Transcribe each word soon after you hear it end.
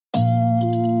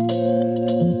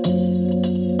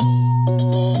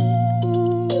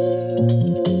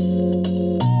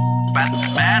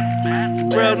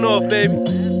JibrilNorth, baby.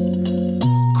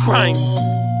 Crying.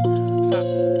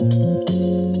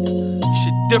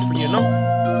 Shit different, you know?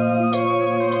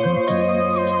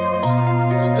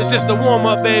 This is the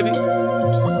warm-up, baby.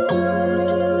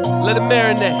 Let it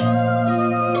marinate.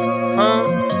 Huh?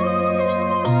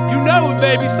 You know it,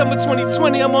 baby. Summer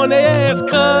 2020, I'm on their ass,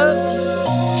 cuz.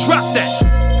 Drop that.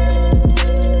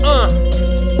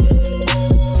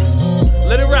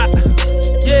 Let it rock.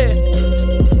 Yeah. You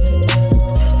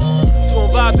gon'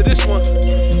 vibe to this one.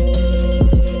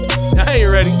 I ain't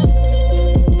ready.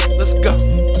 Let's go.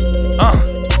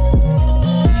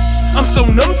 I'm so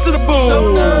numb to the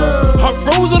boo. Heart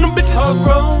froze on them bitches.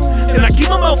 And I keep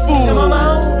my mouth full.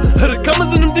 Heard the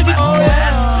commas in them digits.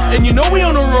 And you know we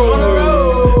on the road.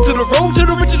 To the road to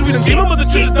the riches. We done gave them other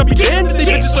treasures. I began to they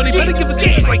bitches, so they better give us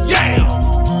interest like yeah.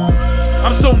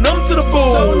 I'm so numb to the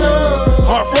bull.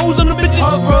 Heart froze on the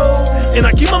bitches. And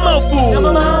I keep my mouth full.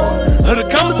 Heard the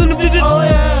commas in the digits.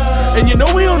 And you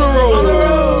know we on the road.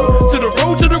 To the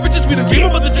road to the riches. We done gave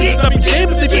them other treasures. I began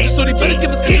to they bitches, so they better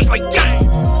give us interest like yeah.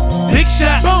 Big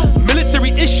shot,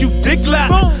 military issue, big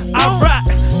lot. I rock,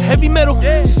 heavy metal,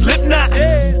 Slipknot,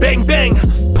 bang bang,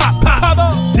 pop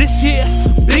pop. This here,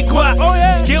 big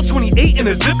guap, scale 28 in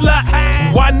a ziplock.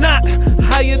 Why not?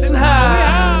 Higher than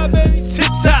high.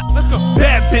 Tip top,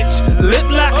 bad bitch, lip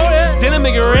lock. Then I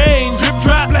make it rain, drip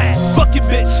drop. Fuck your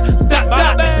bitch, dot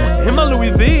dot. In my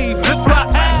Louis V, flip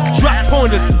flops, drop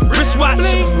pointers,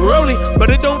 wristwatch, rolling, but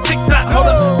it don't tick tock. Hold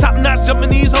up, top notch, jumping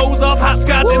these hoes off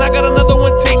hopscotch, and I got another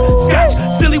one take scotch.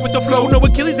 Silly with the flow, no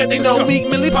Achilles that they know. Meek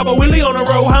Millie, Papa Willie on the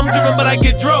road. I'm driven, but I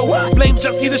get dro. Blame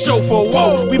just see the show for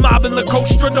whoa. We mobbing La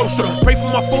Costa Nostra. Pray for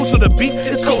my foes so the beef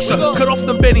is kosher. Cut off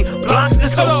them Benny Blancs and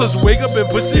Sosas. Wake up and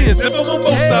pussy and sip on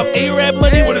mimosa. I'm A-Rap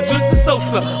money with a twist of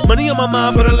Sosa. Money on my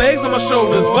mind, but her legs on my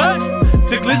shoulders. What?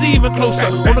 The glizzy even closer.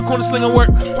 On the corner slinging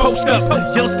work, post up.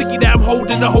 Yellow sticky that I'm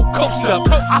holding the whole coast up.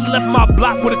 I left my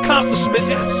block with accomplishments,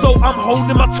 so I'm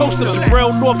holding my toast up.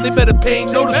 JibrilNorth, they better pay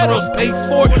notice or else pay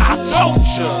for it. I told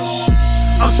ya.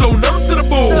 I'm so numb to the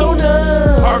bull.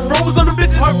 Heart froze on the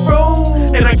bitches.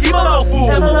 And I keep my mouth full.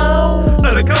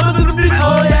 Let the colors in the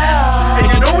bitches. And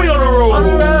you know we on the road.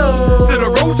 To the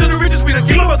road to the riches. We done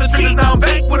gave up the trees. Now I'm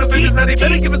back with the bitches. Now they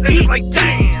better give us interest like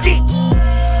damn.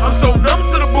 I'm so numb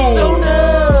to the bull.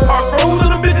 Heart froze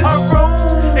on the bitches.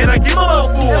 And I keep my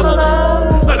mouth full.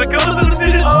 Let the colors in the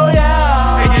bitches.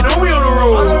 And you know we on the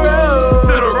road.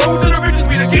 To the road to the riches.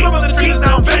 We done gave up the trees.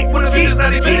 Now I'm back with the bitches.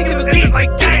 Now they better give us interest like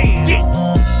damn.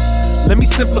 Let me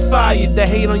simplify it, the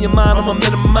hate on your mind, I'ma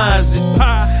minimize it.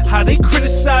 How they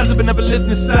criticize it, but never lived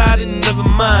inside it and never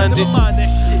mind it.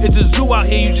 It's a zoo out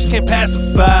here, you just can't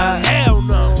pacify. Hell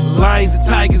no. Lions and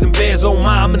tigers and bears, oh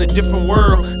my, I'm in a different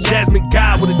world. Jasmine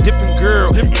guy with a different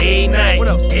girl. A night,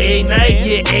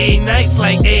 yeah, A nights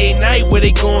like A night. Where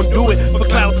they gon' do it for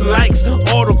clouds and likes.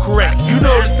 Autocorrect, you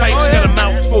know the type, she got a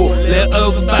mouthful. Let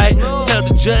over bite, tell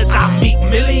the judge I meet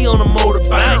Millie on a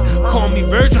motorbike. Call me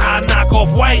Virgil, I knock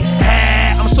off white.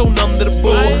 I'm so numb to the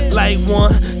bull. Light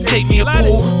one, take me a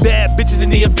pool. Bad bitches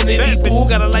in the infinity pool.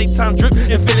 Got a lifetime drip,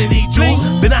 infinity jewels.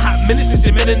 Been a hot minute since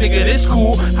you met a nigga this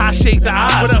cool. I shake the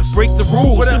eyes, break the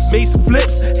rules. Made some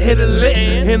flips, hit a lick,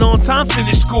 and on time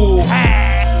finish school.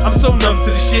 I'm so numb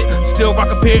to the shit. Still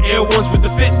rock a pair of Air Ones with the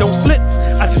fit, don't slip.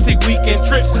 I just take weekend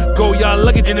trips. Go y'all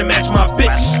luggage and match my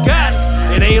bitch. Got it.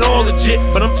 It ain't all legit,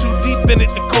 but I'm too deep in it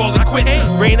to call it quits.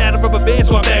 Ran out of rubber bands,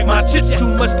 so I bag my chips. Too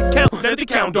much to count, that the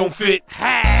count don't fit.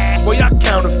 Boy, I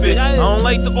counterfeit. I don't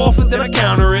like the offer, then I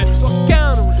counter it. So I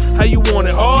counter it. How you want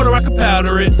it, hard or I can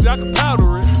powder it?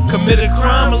 Committed a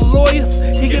crime, a lawyer,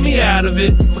 he get me out of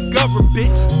it. McGovern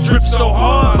bitch, drip so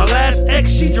hard. My last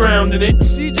ex, she drowned in it.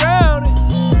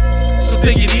 So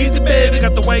take it easy, baby.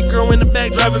 Got the white girl in the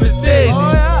back driving Miss Daisy.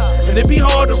 And it be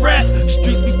hard to rap,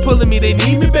 streets be pulling me, they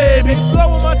need me, baby.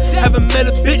 Haven't met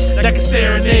a bitch that can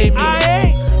serenade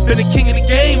me. Been a king of the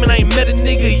game and I ain't met a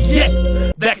nigga yet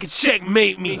that can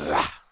checkmate me.